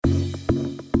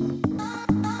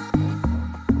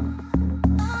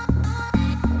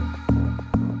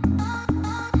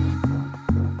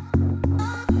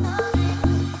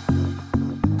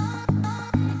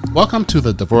Welcome to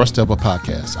the Divorce Devil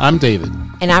Podcast. I'm David.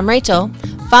 And I'm Rachel.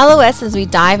 Follow us as we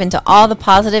dive into all the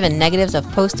positive and negatives of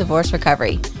post-divorce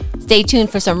recovery. Stay tuned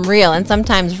for some real and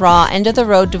sometimes raw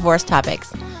end-of-the-road divorce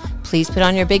topics. Please put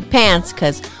on your big pants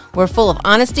because we're full of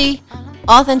honesty,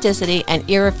 authenticity, and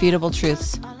irrefutable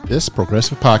truths. This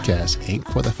progressive podcast ain't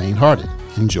for the faint-hearted.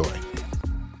 Enjoy.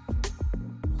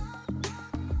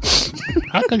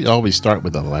 How come you always start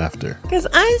with the laughter? Because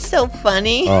I'm so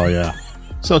funny. Oh, yeah.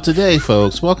 So today,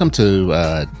 folks, welcome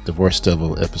to Divorce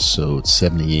Devil episode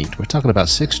 78. We're talking about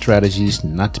 6 strategies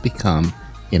not to become,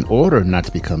 in order not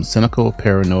to become cynical,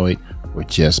 paranoid, or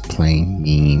just plain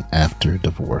mean after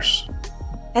divorce.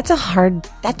 That's a hard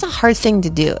thing to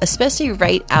do, especially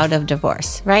right out of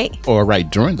divorce, right? Or right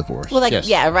during divorce. Well, yes.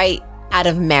 Yeah, right out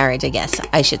of marriage, I guess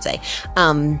I should say.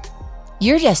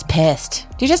 You're just pissed.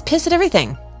 You're just pissed at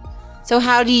everything. So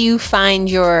how do you find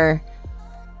your...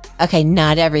 Okay,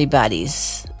 not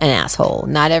everybody's an asshole.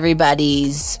 Not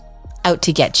everybody's out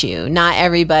to get you. Not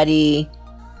everybody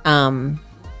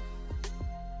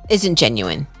isn't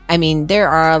genuine. I mean, there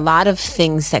are a lot of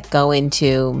things that go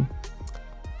into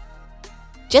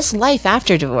just life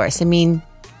after divorce. I mean,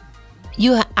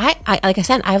 I like I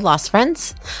said, I've lost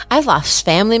friends. I've lost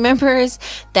family members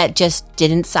that just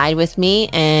didn't side with me.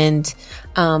 And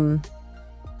I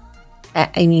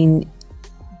mean,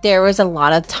 there was a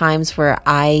lot of times where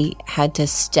I had to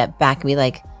step back and be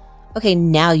like, okay,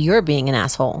 now you're being an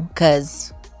asshole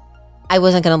because I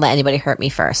wasn't going to let anybody hurt me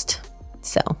first.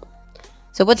 So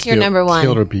what's your number one?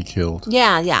 Killed or be killed.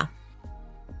 Yeah.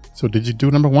 So did you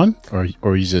do number one or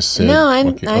you just said? No, I'm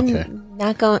okay.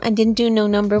 not going. I didn't do no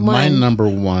number one. My number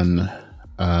one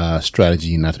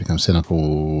strategy not to become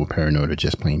cynical, paranoid, or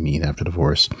just plain mean after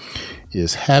divorce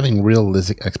is having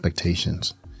realistic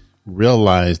expectations.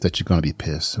 Realize that you're going to be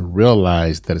pissed.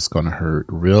 Realize that it's going to hurt.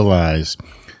 Realize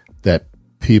that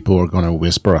people are going to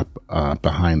whisper up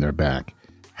behind their back.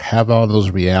 Have all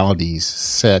those realities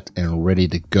set and ready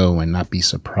to go and not be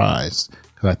surprised.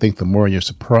 Because I think the more you're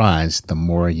surprised, the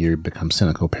more you become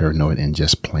cynical, paranoid, and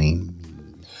just plain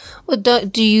mean. Well,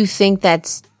 do you think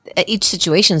that's... Each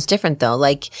situation is different, though.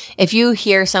 Like, if you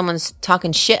hear someone's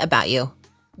talking shit about you,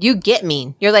 you get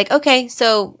mean. You're like, okay,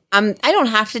 so I don't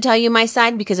have to tell you my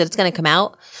side because it's going to come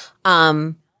out.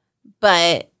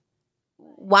 But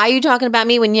why are you talking about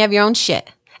me when you have your own shit?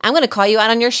 I'm going to call you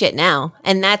out on your shit now.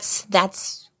 And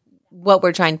that's what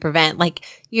we're trying to prevent. Like,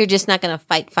 you're just not going to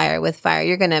fight fire with fire.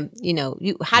 You're going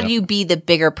to, how do you be the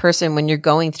bigger person when you're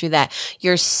going through that?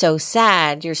 You're so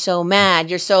sad. You're so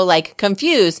mad. You're so like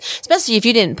confused, especially if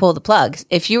you didn't pull the plugs.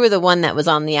 If you were the one that was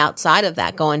on the outside of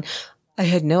that going, I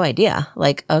had no idea.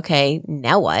 Like, okay,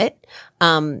 now what?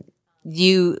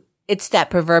 It's that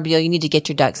proverbial, you need to get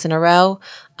your ducks in a row.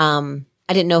 I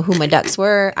didn't know who my ducks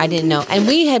were. I didn't know. And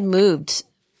we had moved,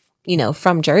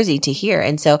 from Jersey to here.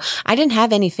 And so I didn't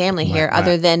have any family here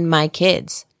other than my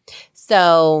kids.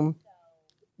 So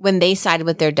when they sided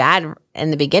with their dad in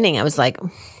the beginning, I was like,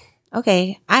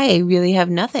 okay, I really have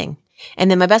nothing. And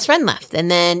then my best friend left.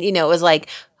 And then, it was like,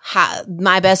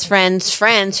 my best friend's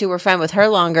friends who were friends with her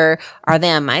longer, are they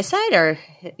on my side or,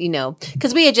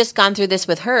 because we had just gone through this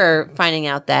with her, finding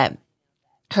out that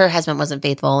her husband wasn't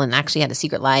faithful and actually had a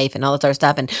secret life and all this other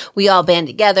stuff. And we all band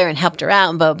together and helped her out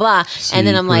and blah, blah, blah. And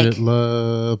then I'm like,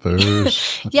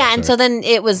 lovers. Yeah. And so then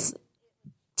it was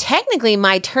technically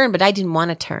my turn, but I didn't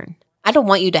want to turn. I don't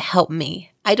want you to help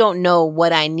me. I don't know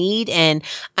what I need. And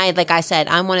like I said,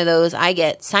 I'm one of those, I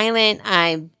get silent.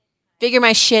 I figure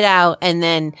my shit out and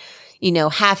then,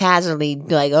 haphazardly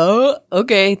be like, oh,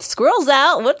 okay, squirrel's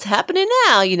out. What's happening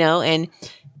now? And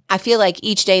I feel like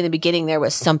each day in the beginning, there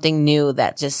was something new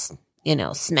that just,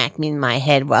 smacked me in my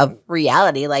head of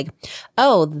reality. Like,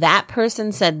 oh, that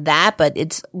person said that, but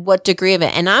it's what degree of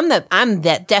it. And I'm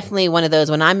definitely one of those,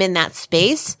 when I'm in that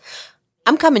space,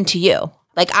 I'm coming to you.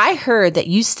 Like, I heard that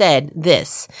you said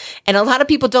this, and a lot of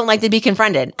people don't like to be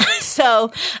confronted.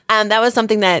 So, that was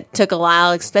something that took a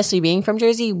while, especially being from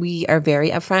Jersey. We are very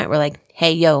upfront. We're like,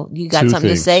 hey, yo, you got something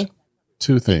to say?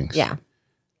 2 things. Yeah.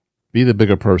 Be the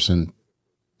bigger person.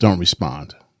 Don't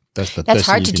respond. That's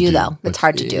hard to do, though. It's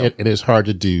hard to do. It is hard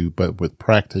to do, but with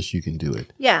practice, you can do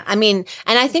it. Yeah. I mean,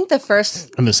 and I think the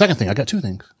first. And the second thing, I got 2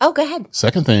 things. Oh, go ahead.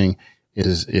 Second thing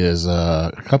is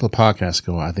a couple of podcasts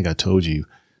ago, I think I told you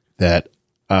that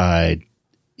I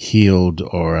healed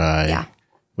or I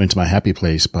went to my happy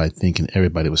place by thinking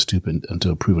everybody was stupid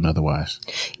until proven otherwise.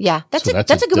 Yeah. That's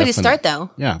a good way to start, though.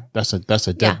 Yeah. That's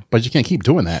but you can't keep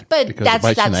doing that. But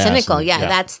that's cynical. Yeah.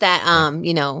 That's that,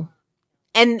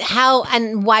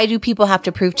 and why do people have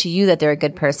to prove to you that they're a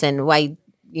good person? Why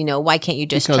can't you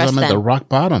just trust them? Because I'm at the rock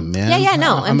bottom, man. Yeah.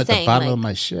 No, I'm at saying, the bottom of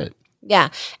my shit. Yeah.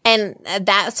 And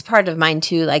that's part of mine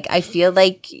too. Like, I feel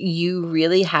like you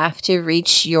really have to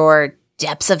reach your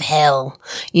depths of hell,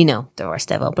 divorce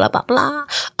devil, blah, blah, blah,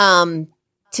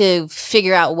 to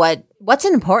figure out what's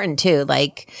important too.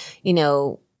 Like,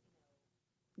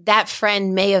 that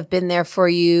friend may have been there for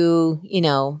you,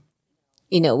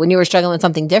 when you were struggling with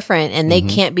something different, and they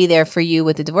can't be there for you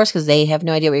with the divorce because they have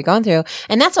no idea what you're going through.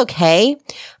 And that's okay.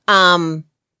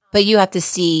 But you have to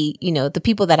see, the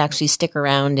people that actually stick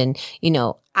around. And,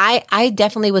 I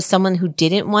definitely was someone who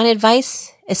didn't want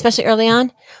advice, especially early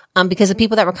on, because the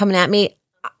people that were coming at me,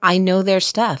 I know their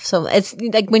stuff. So it's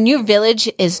like when your village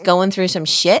is going through some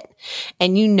shit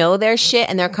and their shit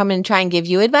and they're coming and try and give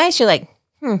you advice, you're like,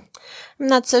 I'm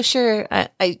not so sure.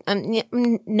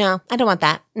 No, I don't want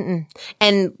that. Mm-mm.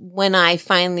 And when I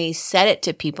finally said it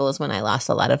to people is when I lost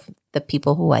a lot of the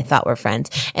people who I thought were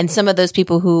friends. And some of those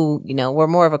people who, were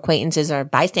more of acquaintances or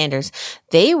bystanders,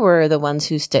 they were the ones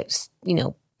who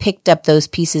picked up those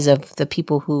pieces of the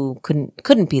people who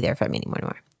couldn't be there for me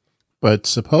anymore. But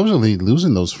supposedly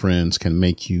losing those friends can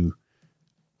make you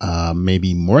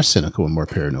maybe more cynical and more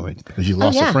paranoid because you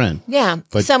lost a friend. Yeah.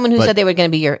 Someone who said they were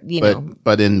going to be your,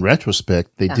 But in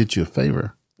retrospect, they did you a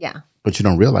favor. Yeah. But you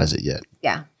don't realize it yet.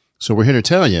 Yeah. So we're here to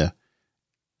tell you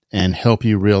and help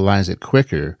you realize it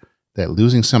quicker that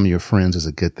losing some of your friends is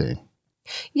a good thing.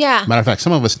 Yeah. Matter of fact,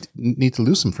 some of us need to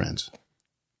lose some friends.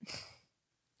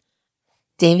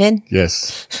 David?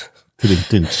 Yes.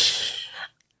 Yep.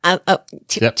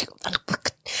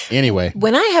 Anyway.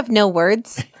 When I have no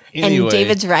words and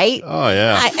David's right. Oh,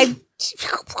 yeah.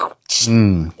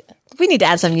 We need to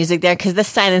add some music there because this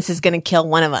silence is going to kill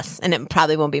one of us, and it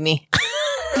probably won't be me.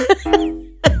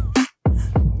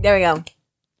 There we go.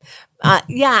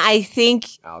 I think.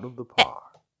 Out of the park.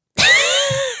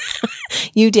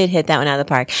 You did hit that one out of the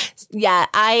park. Yeah,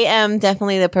 I am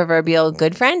definitely the proverbial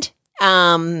good friend.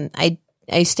 I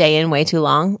stay in way too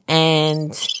long,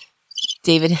 and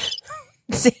David,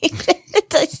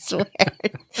 I swear.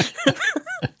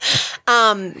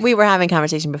 We were having a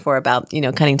conversation before about,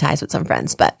 cutting ties with some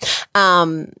friends, but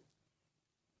I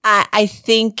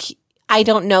think I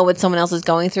don't know what someone else is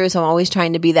going through, so I'm always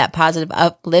trying to be that positive,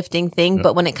 uplifting thing. Yep.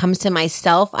 But when it comes to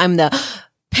myself, I'm the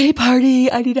petty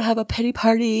party. I need to have a petty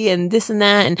party and this and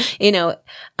that. And,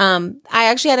 I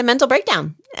actually had a mental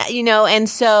breakdown, and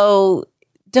so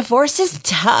divorce is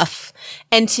tough.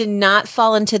 And to not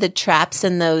fall into the traps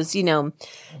and those, the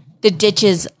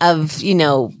ditches of,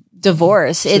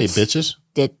 divorce. It's bitches?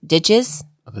 Ditches?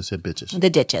 I said bitches. The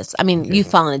ditches. I mean, okay. You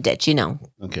fall in a ditch,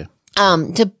 Okay.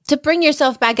 To bring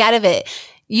yourself back out of it,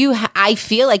 I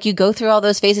feel like you go through all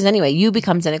those phases anyway. You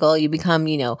become cynical. You become,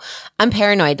 I'm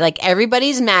paranoid. Like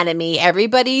everybody's mad at me.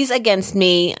 Everybody's against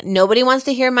me. Nobody wants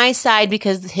to hear my side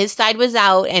because his side was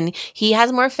out and he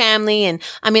has more family. And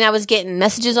I mean, I was getting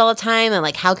messages all the time and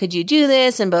like, how could you do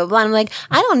this? And blah, blah, blah. I'm like,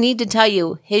 I don't need to tell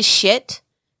you his shit.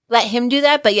 Let him do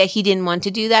that. But yeah, he didn't want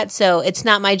to do that. So it's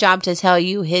not my job to tell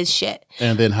you his shit.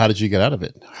 And then how did you get out of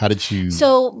it? How did you?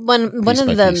 So one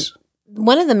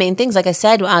of the main things, like I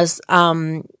said, was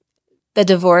the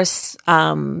divorce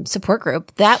support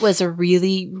group. That was a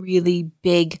really, really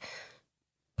big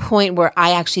point where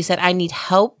I actually said, I need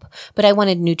help, but I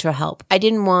wanted neutral help. I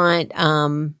didn't want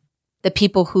the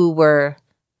people who were,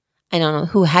 I don't know,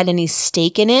 who had any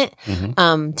stake in it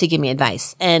to give me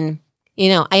advice. And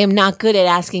I am not good at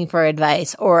asking for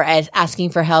advice or as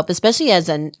asking for help, especially as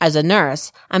a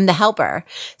nurse. I'm the helper.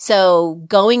 So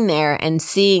going there and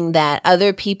seeing that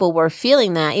other people were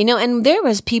feeling that, and there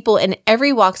was people in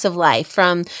every walks of life,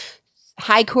 from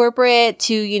high corporate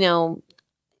to,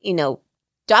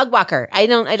 dog walker. I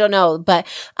don't know. But,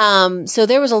 so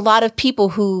there was a lot of people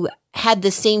who had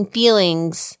the same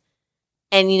feelings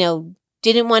and,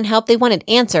 didn't want help. They wanted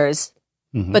answers,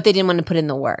 but they didn't want to put in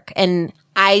the work. And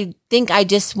I think I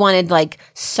just wanted like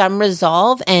some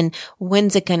resolve, and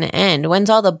when's it going to end? When's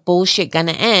all the bullshit going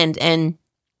to end? And,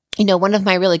 one of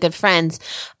my really good friends,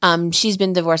 she's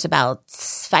been divorced about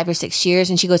 5 or 6 years,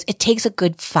 and she goes, it takes a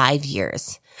good 5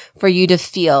 years for you to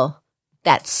feel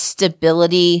that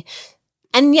stability.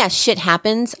 And yes, shit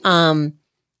happens. Her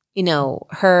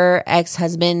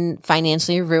ex-husband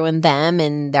financially ruined them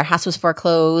and their house was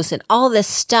foreclosed and all this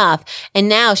stuff. And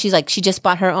now she's like, she just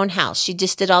bought her own house. She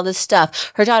just did all this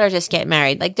stuff. Her daughter just get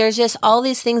married. Like there's just all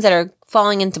these things that are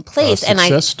falling into place.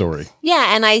 Success story.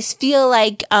 Yeah. And I feel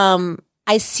like,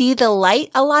 I see the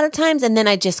light a lot of times and then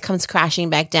it just comes crashing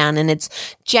back down. And it's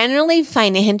generally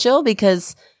financial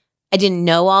because I didn't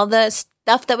know all the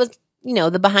stuff that was,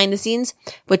 the behind the scenes,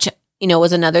 which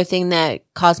was another thing that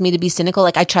caused me to be cynical.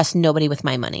 Like I trust nobody with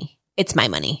my money. It's my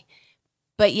money.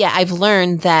 But yeah, I've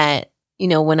learned that,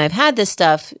 when I've had this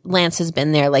stuff, Lance has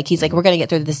been there. Like, he's like, we're going to get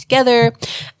through this together.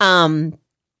 And,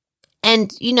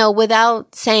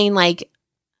 without saying like,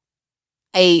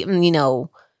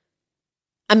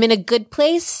 I'm in a good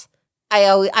place. I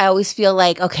always feel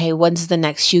like, okay, when's the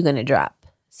next shoe going to drop?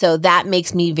 So that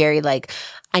makes me very like,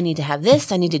 I need to have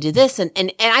this. I need to do this. And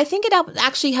I think it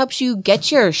actually helps you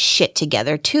get your shit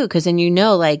together too. Cause then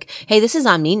like, hey, this is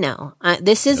on me now.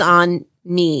 This is on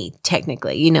me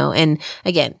technically, and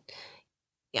again,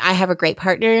 I have a great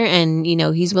partner and,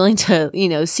 he's willing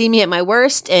to, see me at my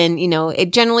worst. And,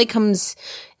 it generally comes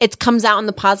out in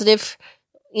the positive,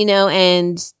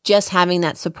 and just having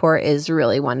that support is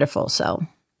really wonderful. So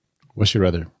what's your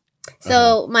other?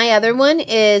 So my other one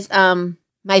is,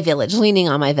 my village, leaning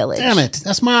on my village. Damn it.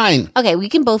 That's mine. Okay. We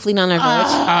can both lean on our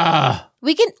village.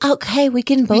 We can both.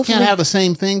 We can't have the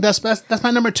same thing. That's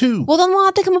my number 2. Well, then we'll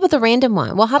have to come up with a random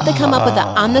one. We'll have to come up with a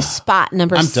on the spot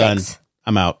number 6. I'm done.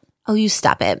 I'm out. Oh, you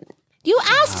stop it. You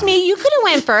asked me. You could have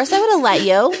went first. I would have let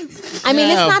you. I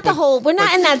mean, it's not we're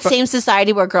not in that same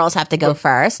society where girls have to go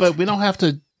first. But we don't have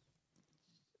to.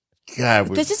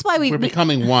 God, this is why we're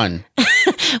becoming one.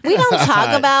 We don't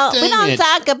talk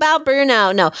about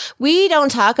Bruno. No, we don't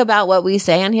talk about what we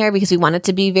say on here because we want it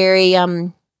to be very,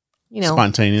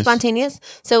 spontaneous.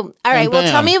 So, all right. Well,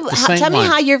 tell me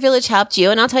how your village helped you,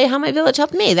 and I'll tell you how my village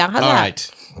helped me. How's that? All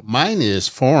right. Mine is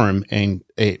form a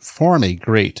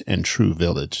great and true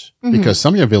village, because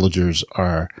some of your villagers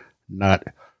are not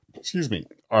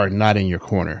in your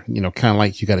corner. Kind of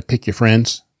like you got to pick your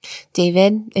friends.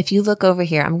 David, if you look over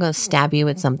here, I'm going to stab you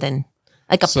with something.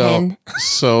 Like a pen.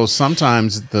 So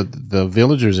sometimes the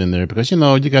villagers in there, because,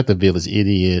 you got the village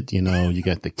idiot, you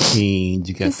got the king,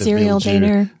 you got the serial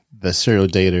dater. The serial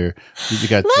dater. You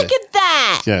got Look at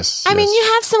that. Yes. I mean,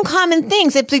 you have some common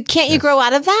things. Can't you grow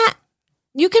out of that?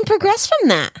 You can progress from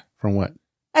that. From what?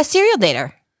 A serial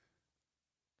dater.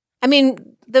 I mean,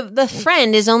 the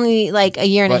friend is only like a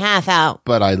year and a half out.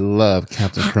 But I love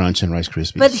Captain Crunch and Rice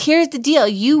Krispies. But here's the deal.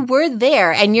 You were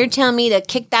there and you're telling me to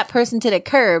kick that person to the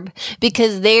curb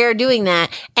because they're doing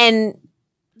that and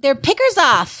their picker's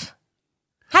off.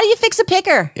 How do you fix a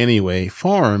picker? Anyway,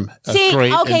 form a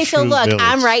great and true so look, village.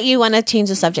 I'm right. You want to change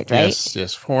the subject, right?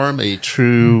 Yes. Form a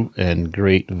true and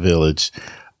great village.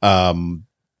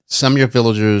 Some of your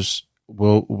villagers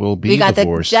will be divorced. We got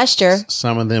the gesture.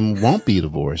 Some of them won't be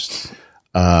divorced.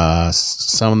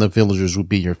 Some of the villagers will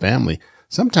be your family.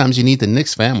 Sometimes you need the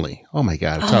Nix family. Oh my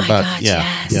God!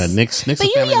 Nix. But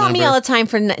you yell at me all the time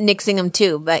for nixing them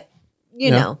too. But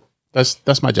you know,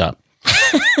 that's my job.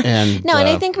 And and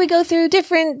I think we go through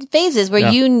different phases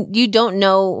where you don't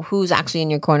know who's actually in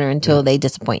your corner until they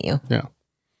disappoint you. Yeah,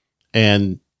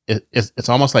 and it's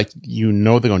almost like they're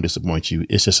going to disappoint you.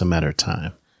 It's just a matter of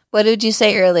time. What did you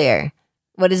say earlier?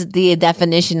 What is the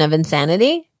definition of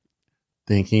insanity?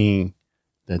 Thinking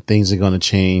that things are going to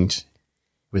change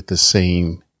with the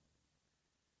same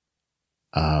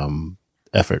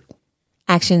effort.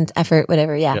 Actions, effort,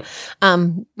 whatever. Yeah.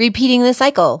 Yep. Repeating the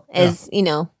cycle is,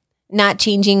 not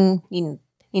changing.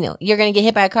 You're going to get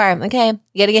hit by a car. Okay.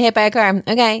 You got to get hit by a car.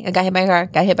 Okay. I got hit by a car.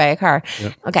 Got hit by a car.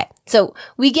 Yep. Okay. So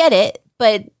we get it.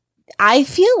 But I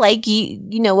feel like,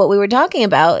 what we were talking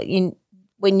about,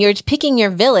 when you're picking your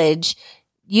village,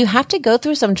 you have to go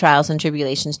through some trials and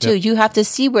tribulations too. Yep. You have to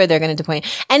see where they're going to disappoint.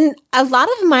 And a lot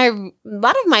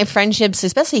of my friendships,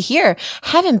 especially here,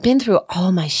 haven't been through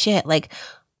all my shit. Like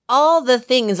all the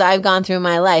things I've gone through in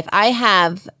my life. I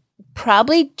have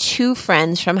probably 2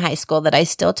 friends from high school that I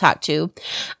still talk to.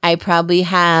 I probably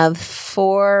have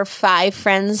 4 or 5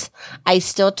 friends I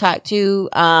still talk to,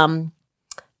 from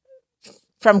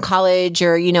college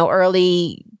or,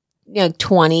 early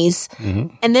 20s.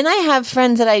 Mm-hmm. And then I have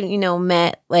friends that I,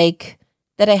 met, like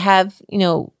that I have,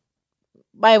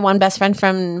 my one best friend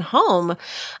from home.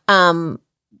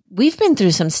 We've been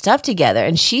through some stuff together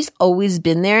and she's always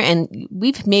been there. And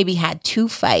we've maybe had 2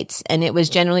 fights and it was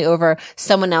generally over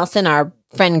someone else in our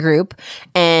friend group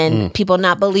and people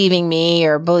not believing me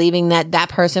or believing that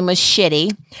person was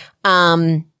shitty.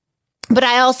 But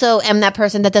I also am that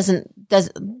person that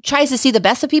tries to see the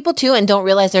best of people too and don't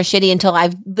realize they're shitty until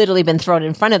I've literally been thrown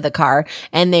in front of the car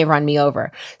and they run me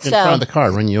over. In front of the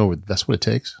car, run you over. That's what it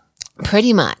takes?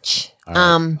 Pretty much. Right.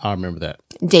 I'll remember that.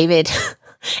 David,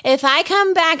 if I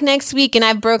come back next week and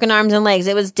I've broken arms and legs,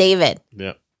 it was David.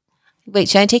 Yep. Wait,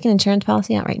 should I take an insurance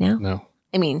policy out right now? No.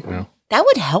 I mean, that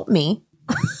would help me.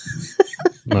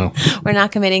 No. We're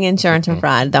not committing insurance and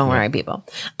fraud. Don't worry, people.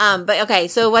 But okay,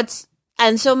 so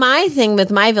so my thing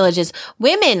with my village is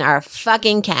women are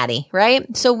fucking catty,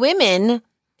 right? So women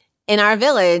in our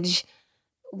village,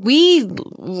 we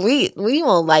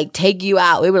will like take you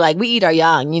out. We were like, we eat our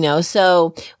young, you know?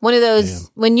 So one of those,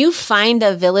 when you find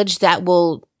a village that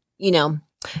will, you know,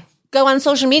 go on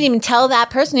social media and tell that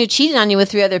person who cheated on you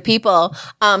with 3 other people,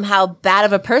 how bad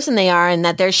of a person they are and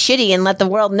that they're shitty, and let the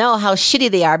world know how shitty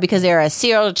they are because they're a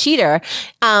serial cheater.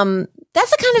 That's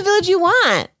the kind of village you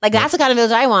want. Like, that's the kind of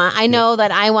village I want. I know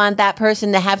that I want that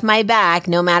person to have my back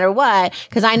no matter what,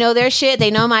 because I know their shit.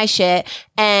 They know my shit.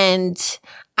 And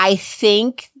I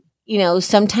think, you know,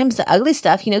 sometimes the ugly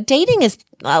stuff, you know, dating is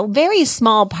a very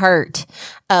small part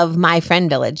of my friend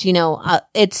village. You know,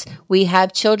 we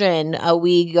have children,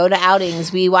 we go to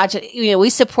outings, we watch, you know, we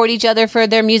support each other for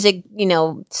their music, you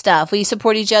know, stuff. We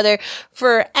support each other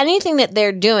for anything that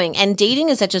they're doing. And dating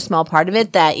is such a small part of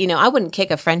it that, you know, I wouldn't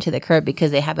kick a friend to the curb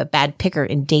because they have a bad picker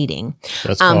in dating.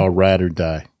 That's called ride or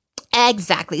die.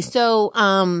 Exactly. So,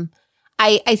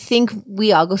 I think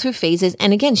we all go through phases.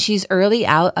 And again, she's early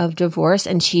out of divorce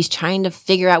and she's trying to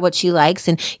figure out what she likes.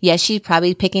 And yes, she's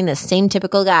probably picking the same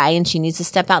typical guy and she needs to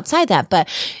step outside that. But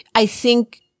I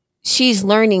think she's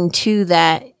learning too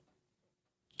that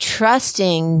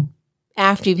trusting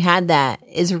after you've had that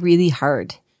is really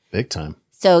hard. Big time.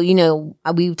 So, you know,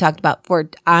 we've talked about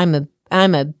before, I'm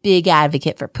a big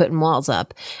advocate for putting walls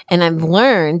up. And I've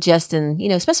learned just in, you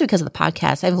know, especially because of the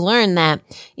podcast, I've learned that,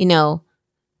 you know,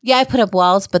 yeah, I put up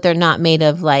walls, but they're not made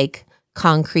of like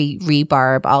concrete,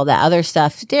 rebarb, all that other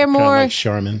stuff. They're more kind of like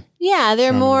Charmin. Yeah,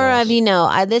 they're Charmin more walls. Of, you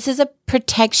know, this is a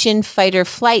protection, fight or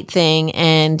flight thing.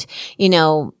 And, you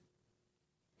know,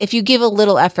 if you give a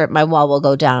little effort, my wall will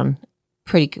go down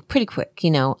pretty quick,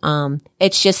 you know.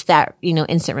 It's just that, you know,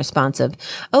 instant response of,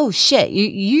 oh shit,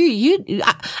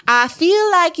 I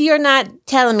feel like you're not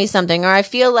telling me something, or I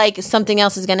feel like something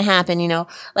else is going to happen, you know.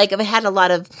 Like, I've had a lot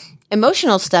of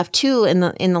emotional stuff too in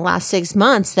the last 6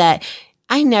 months that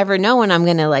I never know when I'm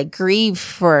going to like grieve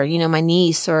for, you know, my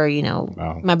niece or, you know,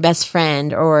 my best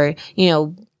friend or, you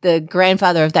know, the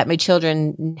grandfather of that my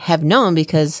children have known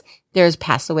because theirs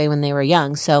passed away when they were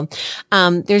young. So,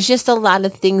 there's just a lot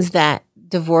of things that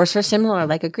divorce are similar,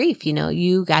 like a grief, you know,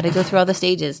 you got to go through all the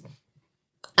stages.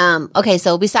 Okay.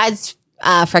 So besides,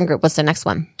 friend group, what's the next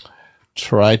one?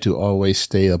 Try to always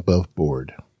stay above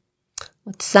board.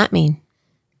 What does that mean?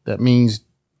 That means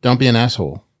don't be an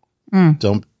asshole.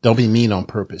 Don't be mean on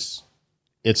purpose.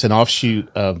 It's an offshoot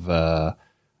of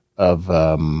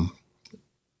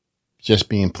just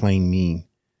being plain mean.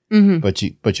 Mm-hmm.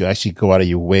 But you actually go out of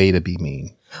your way to be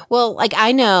mean. Well, like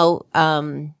I know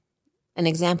an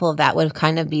example of that would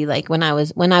kind of be like when I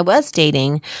was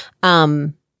dating,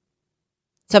 some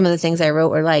of the things I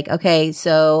wrote were like, okay,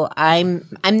 so I'm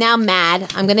now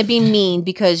mad. I'm going to be mean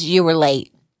because you were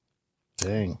late.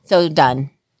 Dang. So done.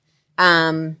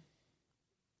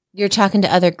 You're talking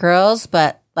to other girls,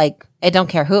 but like, I don't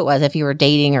care who it was, if you were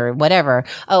dating or whatever.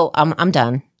 Oh, I'm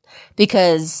done.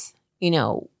 Because, you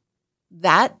know,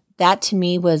 that to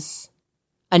me was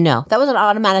a no. That was an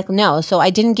automatic no. So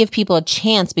I didn't give people a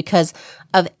chance because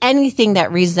of anything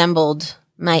that resembled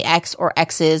my ex or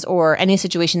exes or any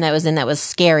situation that was in that was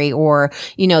scary, or,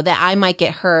 you know, that I might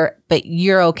get hurt, but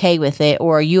you're okay with it,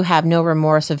 or you have no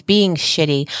remorse of being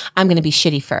shitty. I'm going to be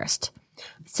shitty first.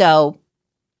 So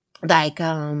like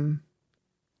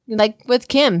with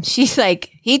Kim, she's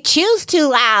like, he chews too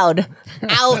loud.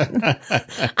 Out. I'm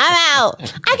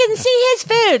out. I can see his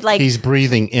food. Like, he's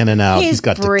breathing in and out. He's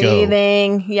got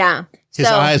breathing. To go. Yeah. His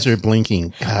eyes are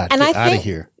blinking. God, get out of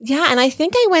here. Yeah. And I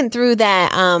think I went through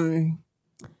that.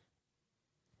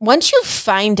 Once you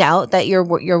find out that you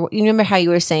remember how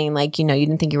you were saying, like, you know, you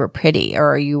didn't think you were pretty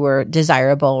or you were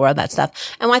desirable or all that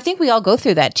stuff. And I think we all go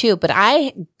through that too. But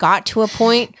I got to a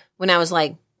point when I was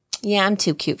like, yeah, I'm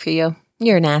too cute for you.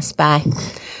 You're an ass. Bye.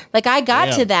 Like, I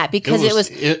got to that because it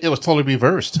was totally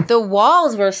reversed. The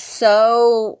walls were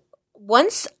so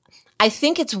once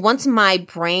my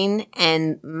brain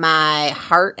and my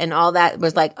heart and all that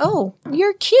was like, oh,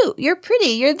 you're cute, you're pretty,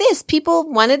 you're this, people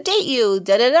want to date you,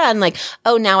 da da da. And like,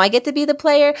 oh, now I get to be the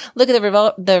player. Look at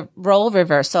the role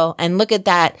reversal, and look at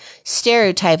that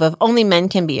stereotype of only men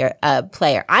can be a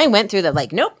player. I went through that,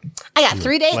 like, nope, I got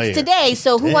 3 dates today,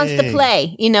 so who wants to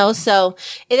play? You know, so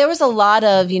there was a lot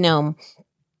of, you know,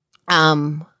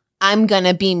 I'm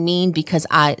gonna be mean because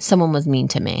someone was mean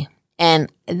to me,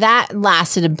 and that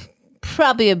lasted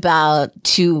probably about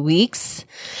 2 weeks.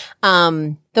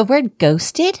 The word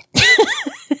ghosted,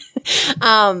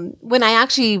 when I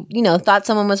actually, you know, thought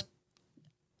someone was,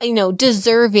 you know,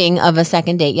 deserving of a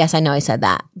second date. Yes, I know I said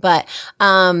that, but,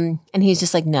 and he's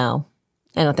just like, no,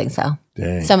 I don't think so.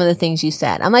 Dang. some of the things you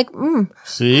said. I'm like,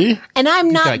 See? And I'm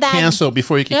you not got that. Cancel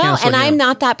before you can No, cancel and him. I'm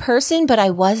not that person, but I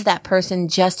was that person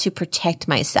just to protect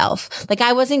myself. Like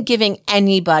I wasn't giving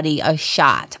anybody a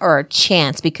shot or a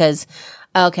chance because,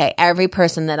 okay, every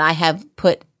person that I have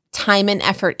put time and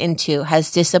effort into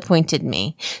has disappointed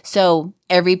me. So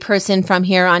every person from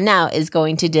here on now is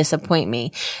going to disappoint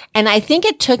me. And I think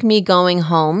it took me going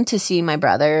home to see my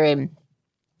brother and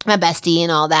my bestie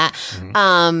and all that.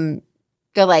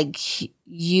 They're like,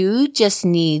 you just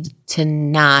need to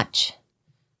not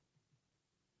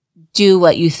do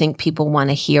what you think people want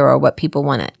to hear or what people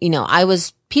want to, I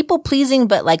was people pleasing,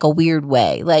 but like a weird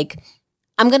way. Like,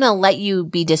 I'm going to let you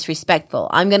be disrespectful.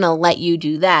 I'm going to let you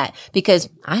do that because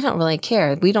I don't really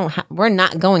care. We're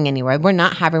not going anywhere. We're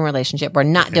not having a relationship. We're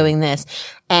not doing this.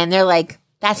 And they're like,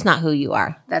 that's not who you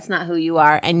are. That's not who you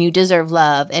are. And you deserve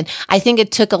love. And I think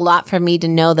it took a lot for me to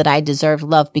know that I deserve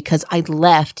love because I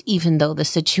left even though the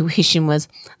situation was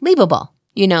leavable,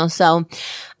 So,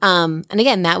 and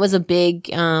again, that was a big,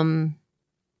 that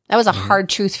was a hard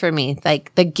truth for me.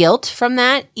 Like the guilt from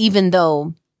that, even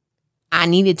though I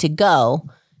needed to go,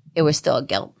 it was still a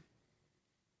guilt.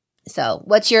 So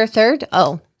what's your third?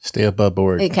 Oh, stay above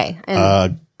board. Okay.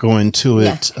 Go into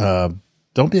it.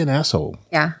 Don't be an asshole.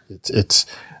 Yeah. It's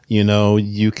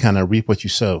you kind of reap what you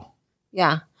sow.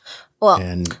 Yeah. Well,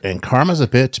 and karma's a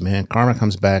bitch, man. Karma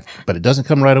comes back, but it doesn't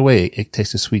come right away. It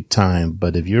takes a sweet time.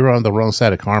 But if you're on the wrong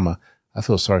side of karma, I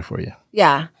feel sorry for you.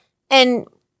 Yeah. And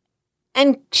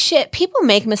shit, people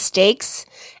make mistakes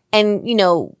and,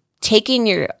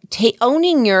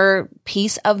 owning your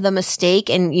piece of the mistake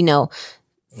and,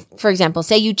 for example,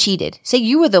 say you cheated. Say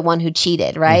you were the one who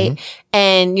cheated, right? Mm-hmm.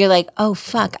 And you're like, oh,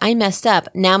 fuck, I messed up.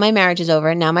 Now my marriage is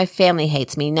over. Now my family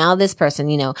hates me. Now this person,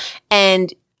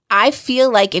 And I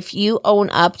feel like if you own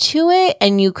up to it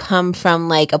and you come from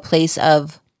like a place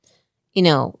of,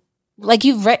 like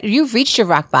you've reached your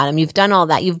rock bottom. You've done all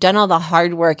that. You've done all the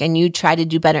hard work and you try to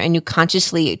do better and you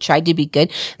consciously tried to be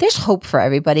good. There's hope for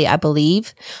everybody, I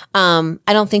believe. I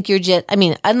don't think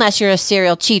unless you're a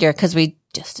serial cheater, because we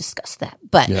just discussed that.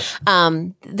 But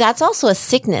that's also a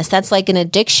sickness. That's like an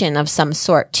addiction of some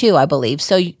sort too, I believe.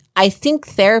 So I think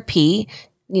therapy,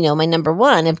 my number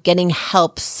one of getting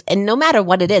helps, and no matter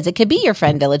what it is, it could be your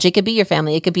friend village, it could be your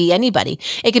family, it could be anybody,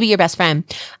 it could be your best friend.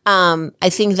 I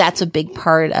think that's a big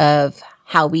part of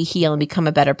how we heal and become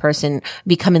a better person,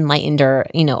 become enlightened or,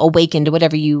 awakened to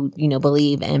whatever you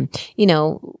believe. And,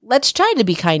 let's try to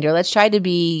be kinder. Let's try to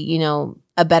be,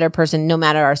 a better person no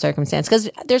matter our circumstance. Cause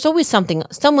there's always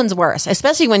someone's worse,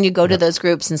 especially when you go to those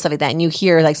groups and stuff like that and you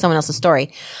hear like someone else's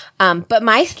story. But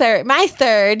my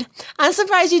third, I'm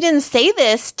surprised you didn't say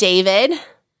this, David,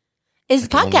 is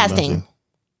podcasting.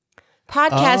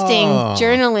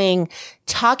 Journaling,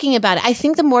 talking about it. I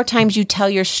think the more times you tell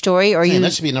your story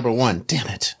that should be number one. Damn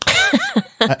it.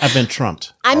 I've been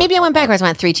trumped. I went backwards. I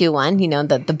went 3, 2, 1,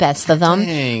 the best of them.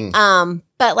 Dang.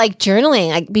 But like journaling,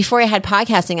 like before I had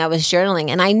podcasting, I was journaling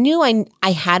and I knew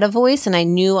I had a voice and I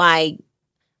knew my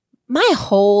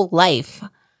whole life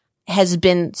has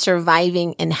been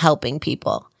surviving and helping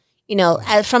people,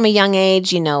 from a young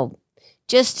age,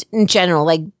 just in general,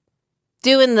 like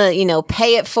doing the,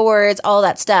 pay it forwards, all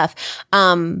that stuff.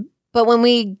 But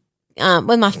when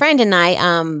when my friend and I,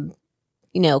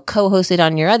 co-hosted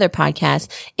on your other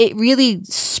podcast, it really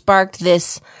sparked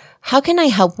this. How can I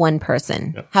help one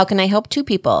person? Yep. How can I help 2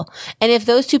 people? And if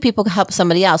those 2 people can help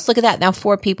somebody else, look at that. Now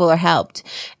 4 people are helped.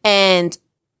 And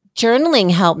journaling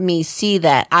helped me see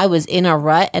that I was in a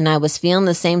rut and I was feeling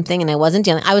the same thing and I wasn't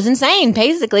dealing. I was insane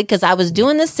basically because I was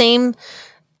doing the same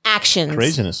actions,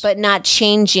 craziness, but not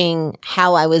changing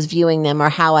how I was viewing them or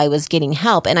how I was getting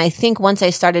help. And I think once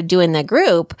I started doing that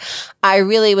group, I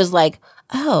really was like,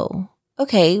 oh,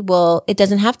 okay, well, it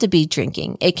doesn't have to be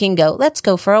drinking. It can go, let's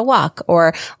go for a walk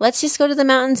or let's just go to the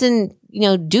mountains and,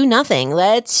 do nothing.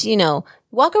 Let's,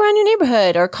 walk around your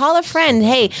neighborhood or call a friend.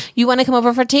 Hey, you want to come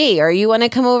over for tea or you want to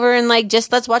come over and like,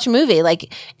 just let's watch a movie.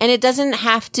 Like, and it doesn't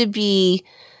have to be,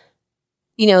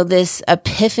 this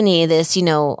epiphany, this,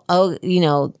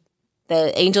 the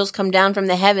angels come down from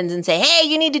the heavens and say, hey,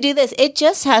 you need to do this. It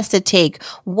just has to take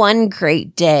one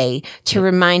great day to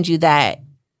remind you that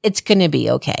it's going to be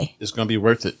okay. It's going to be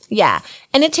worth it. Yeah.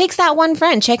 And it takes that one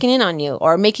friend checking in on you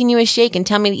or making you a shake and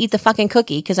telling me to eat the fucking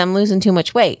cookie because I'm losing too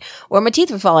much weight or my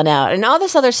teeth are falling out and all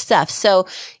this other stuff. So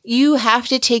you have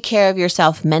to take care of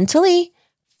yourself mentally,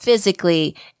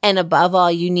 physically, and above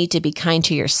all, you need to be kind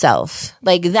to yourself.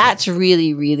 Like that's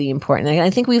really, really important. And I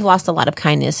think we've lost a lot of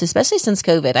kindness, especially since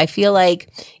COVID. I feel like,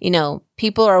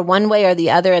 people are one way or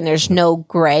the other and there's no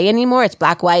gray anymore. It's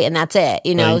black, white, and that's it,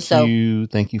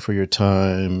 Thank you for your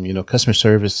time. Customer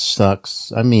service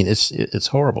sucks. I mean, it's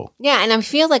horrible. Yeah. And I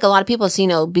feel like a lot of people,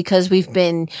 because we've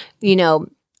been,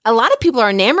 a lot of people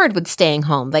are enamored with staying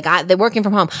home. Like they're working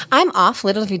from home. I'm off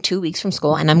literally for 2 weeks from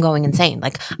school and I'm going insane.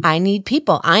 Like I need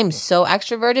people. I'm so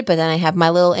extroverted, but then I have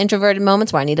my little introverted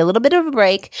moments where I need a little bit of a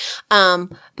break. But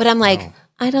I'm like,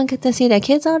 I don't get to see the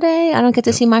kids all day. I don't get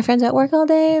to see my friends at work all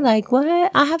day. Like what?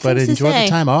 I have things to say. But enjoy the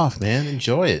time off, man.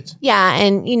 Enjoy it. Yeah.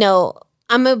 And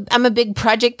I'm a big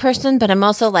project person, but I'm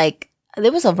also like,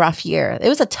 it was a rough year. It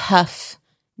was a tough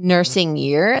nursing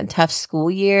year, a tough school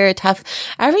year, tough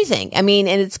everything. I mean,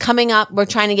 and it's coming up. We're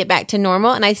trying to get back to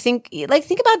normal. And I think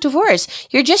about divorce.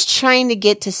 You're just trying to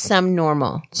get to some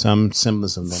normal. Some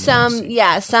semblance of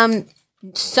normalcy.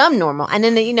 Some normal. And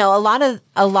then, a lot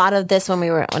of this when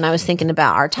I was thinking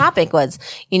about our topic was,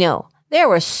 there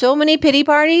were so many pity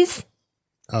parties.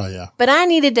 Oh yeah. But I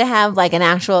needed to have like an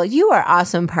actual, you are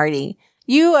awesome party.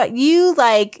 You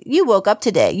woke up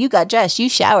today, you got dressed, you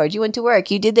showered, you went to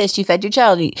work, you did this, you fed your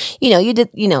child, you did,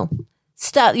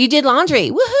 stuff, you did laundry.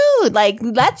 Woohoo. Like,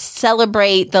 let's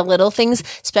celebrate the little things,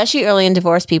 especially early in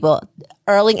divorce people.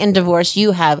 Early in divorce,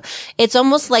 it's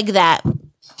almost like that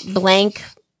blank,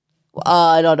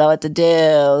 I don't know what to do.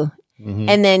 Mm-hmm.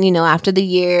 And then, after the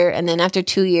year and then after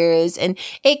 2 years and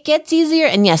it gets easier.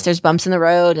 And yes, there's bumps in the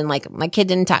road and like my kid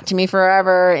didn't talk to me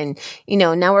forever. And,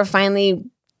 now we're finally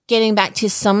getting back to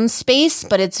some space,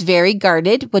 but it's very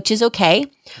guarded, which is okay.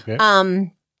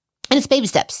 And it's baby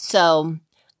steps. So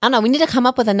I don't know. We need to come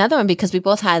up with another one because we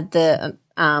both had the,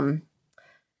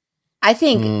 I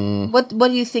think, what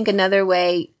do you think another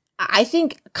way? I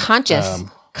think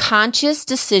conscious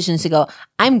decisions to go,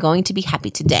 I'm going to be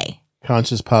happy today.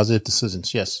 Conscious, positive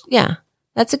decisions. Yes. Yeah.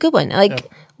 That's a good one. Like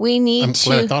we need I'm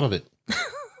glad I thought of it.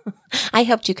 I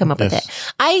helped you come up with it.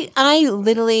 I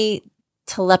literally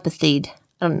telepathied.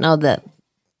 I don't know the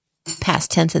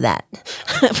past tense of that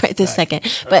right this second,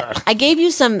 but I gave you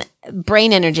some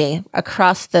brain energy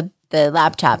across the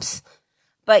laptops.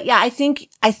 But yeah, I think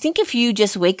if you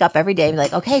just wake up every day and be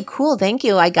like, okay, cool. Thank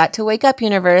you. I got to wake up,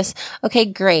 universe. Okay,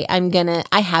 great.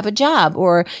 I have a job.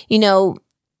 Or,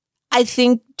 I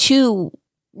think too,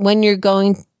 when you're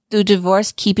going through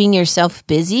divorce, keeping yourself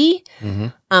busy. Mm-hmm.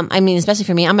 I mean, especially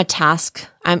for me, I'm a task.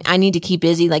 I need to keep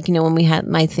busy. Like, when we had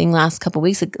my thing last couple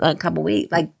weeks, like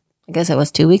I guess it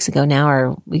was 2 weeks ago now or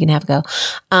a week and a half ago.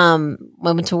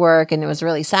 Went to work and it was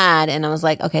really sad. And I was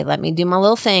like, okay, let me do my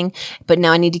little thing. But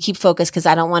now I need to keep focused because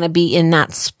I don't want to be in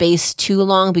that space too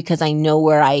long because I know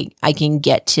where I can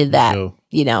get to that,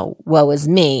 woe is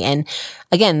me. And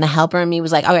again, the helper in me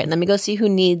was like, all right, let me go see who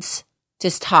needs to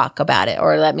talk about it.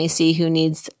 Or let me see who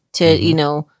needs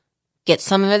to, get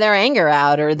some of their anger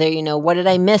out or their, what did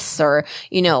I miss or,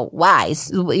 why,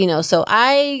 so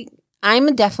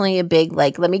I'm definitely a big,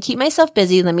 like, let me keep myself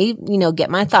busy. Let me, get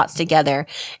my thoughts together.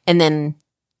 And then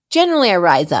generally I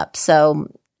rise up. So,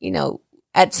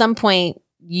 at some point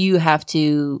you have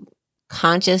to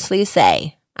consciously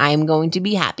say, I'm going to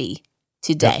be happy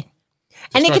today. Yep.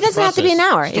 And it doesn't have to be an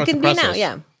hour. It can be an hour.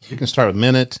 Yeah. You can start with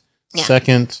minute,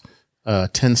 second,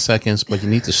 10 seconds, but you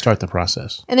need to start the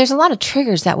process. And there's a lot of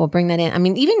triggers that will bring that in. I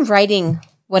mean, even writing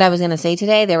what I was going to say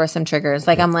today, there were some triggers.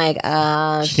 Like, I'm like,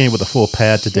 she came with a full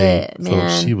pad today. So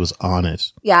she was on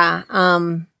it. Yeah.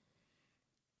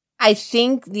 I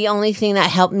think the only thing that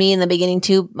helped me in the beginning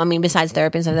too, I mean, besides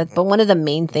therapy and stuff like that, but one of the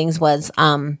main things was,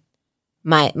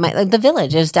 my like the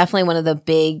village is definitely one of the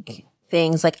big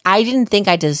things. Like, I didn't think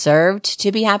I deserved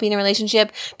to be happy in a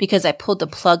relationship because I pulled the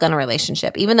plug on a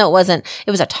relationship, even though it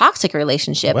was a toxic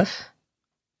relationship. What?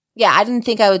 Yeah. I didn't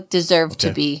think I would deserve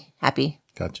to be happy.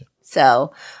 Gotcha.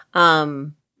 So,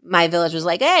 my village was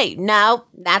like, hey, no,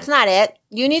 that's not it.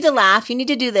 You need to laugh. You need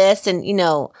to do this. And,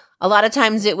 a lot of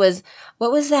times it was,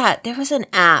 what was that? There was an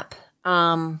app,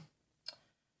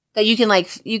 that you can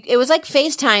it was like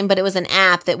FaceTime, but it was an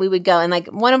app that we would go. And like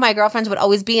one of my girlfriends would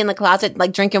always be in the closet,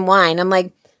 like drinking wine. I'm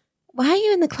like, why are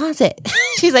you in the closet?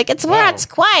 She's like, it's where it's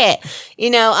quiet.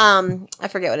 I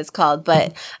forget what it's called,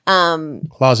 but,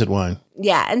 closet wine.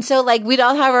 Yeah. And so like we'd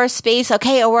all have our space.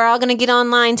 Okay. We're all going to get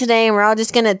online today and we're all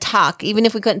just going to talk, even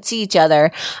if we couldn't see each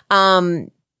other.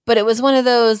 But it was one of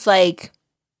those like,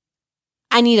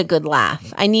 I need a good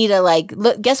laugh. I need a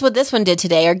look, guess what this one did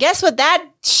today? Or guess what that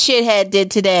shithead did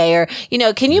today? Or,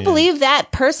 can you believe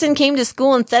that person came to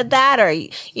school and said that? Or,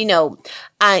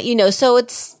 so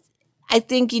it's, I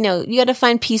think, you got to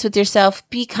find peace with yourself,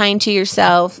 be kind to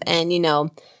yourself and,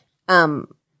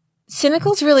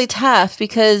 Cynical's really tough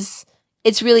because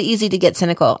it's really easy to get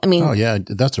cynical. I mean, oh yeah,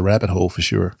 that's a rabbit hole for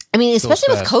sure. I mean,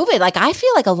 especially with COVID, like I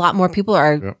feel like a lot more people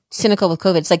are cynical with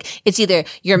COVID. It's like, it's either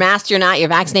you're masked, you're not, you're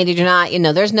vaccinated, you're not,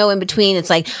 there's no in between. It's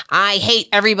like, I hate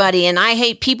everybody and I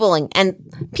hate peopling, and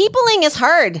peopling is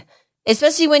hard,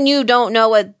 especially when you don't know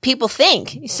what people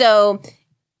think. So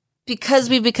because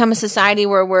we've become a society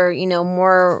where we're,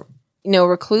 more,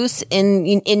 recluse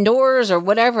indoors or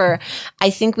whatever, I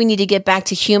think we need to get back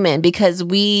to human, because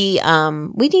we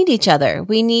need each other.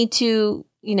 We need to,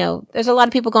 there's a lot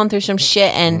of people going through some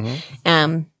shit,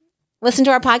 and, listen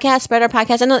to our podcast, spread our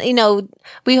podcast. And,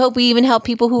 we hope we even help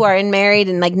people who are married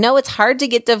and no, it's hard to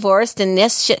get divorced and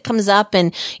this shit comes up,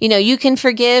 and, you can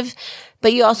forgive,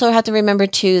 but you also have to remember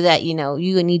too that, you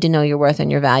need to know your worth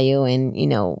and your value, and,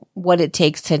 what it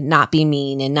takes to not be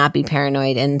mean and not be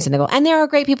paranoid and cynical. And there are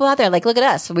great people out there. Like, look at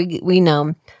us. We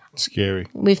know. Scary.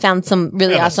 We found some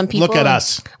really awesome people. Look at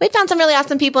us. We found some really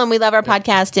awesome people, and we love our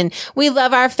podcast, and we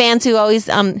love our fans who always,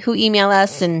 who email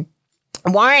us. And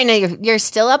Warren, you're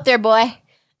still up there, boy.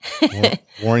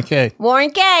 Warren K.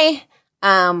 Warren K.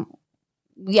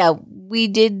 Yeah, we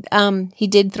did. He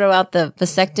did throw out the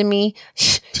vasectomy.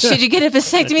 Should you get a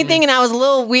vasectomy thing? And I was a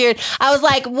little weird. I was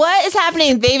like, what is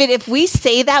happening, David? If we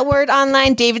say that word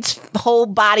online, David's whole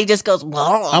body just goes,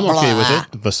 blah, I'm okay blah. with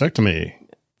it.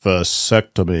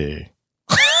 Vasectomy.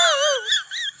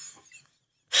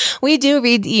 We do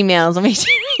read emails, and we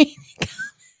do read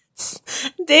comments.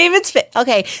 David's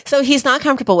okay, so he's not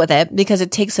comfortable with it because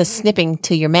it takes a snipping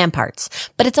to your man parts,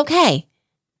 but it's okay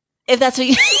if that's what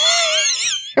you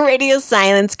radio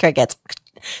silence, crickets.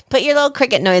 Put your little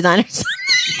cricket noise on or something.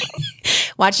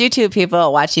 Watch YouTube,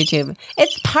 people. Watch YouTube.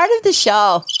 It's part of the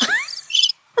show.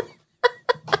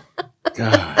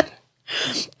 God.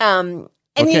 And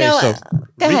okay, so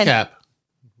go ahead.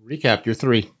 Recap your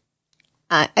 3.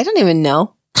 I don't even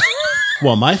know.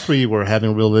 Well, my 3 were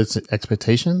having realistic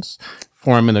expectations,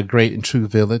 forming a great and true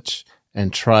village,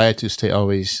 and try to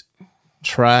always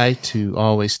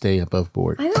stay above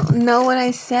board. I don't know what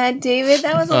I said, David.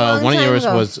 That was a long time ago. One of yours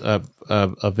was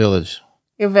a village.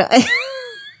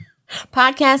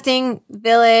 Podcasting,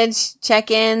 village,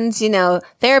 check-ins,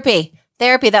 therapy.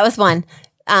 That was one.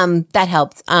 That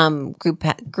helped.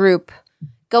 Group.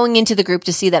 Going into the group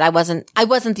to see that I wasn't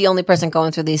the only person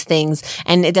going through these things,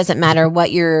 and it doesn't matter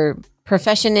what your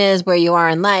profession is, where you are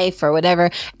in life or whatever,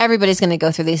 everybody's going to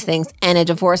go through these things. And a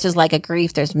divorce is like a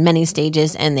grief. There's many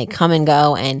stages, and they come and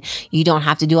go, and you don't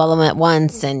have to do all of them at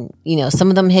once. And, some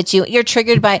of them hit you. You're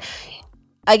triggered by,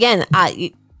 again,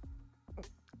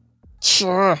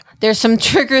 sure, there's some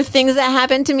trigger things that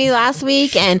happened to me last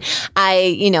week, and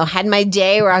I, had my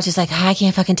day where I was just like, I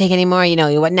can't fucking take it anymore.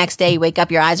 What next day you wake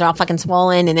up, your eyes are all fucking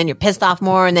swollen, and then you're pissed off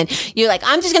more, and then you're like,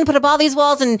 I'm just gonna put up all these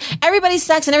walls, and everybody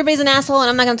sucks, and everybody's an asshole, and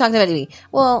I'm not gonna talk to anybody.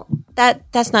 Well,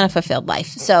 that's not a fulfilled life.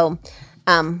 So,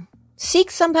 seek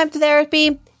some type of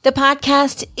therapy. The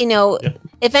podcast,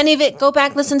 if any of it, go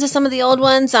back, listen to some of the old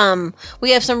ones. We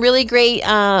have some really great.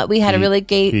 We had a really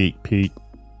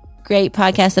great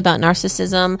podcast about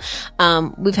narcissism.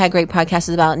 We've had great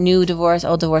podcasts about new divorce,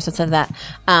 old divorce, and stuff like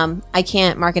that. I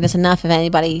can't market this enough. If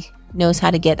anybody knows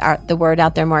how to get the word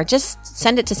out there more, just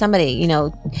send it to somebody.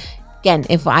 Again,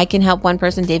 if I can help one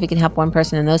person, David can help one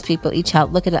person, and those people each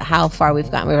help. Look at how far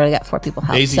we've gotten. We've already got 4 people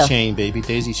help. Daisy chain, baby.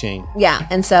 Daisy chain. Yeah.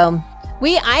 And so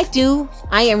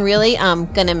I am really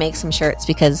going to make some shirts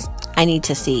because I need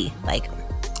to see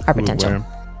our potential.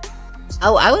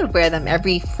 Oh, I would wear them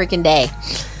every freaking day.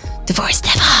 Divorce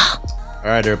Devil. All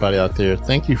right, everybody out there,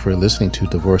 thank you for listening to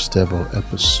Divorce Devil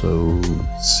episode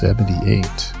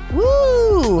 78.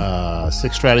 Woo!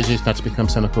 6 strategies not to become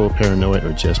cynical, paranoid,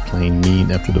 or just plain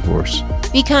mean after divorce.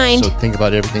 Be kind. So think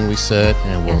about everything we said,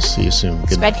 and we'll see you soon.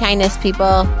 Spread kindness,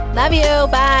 people. Love you.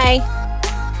 Bye.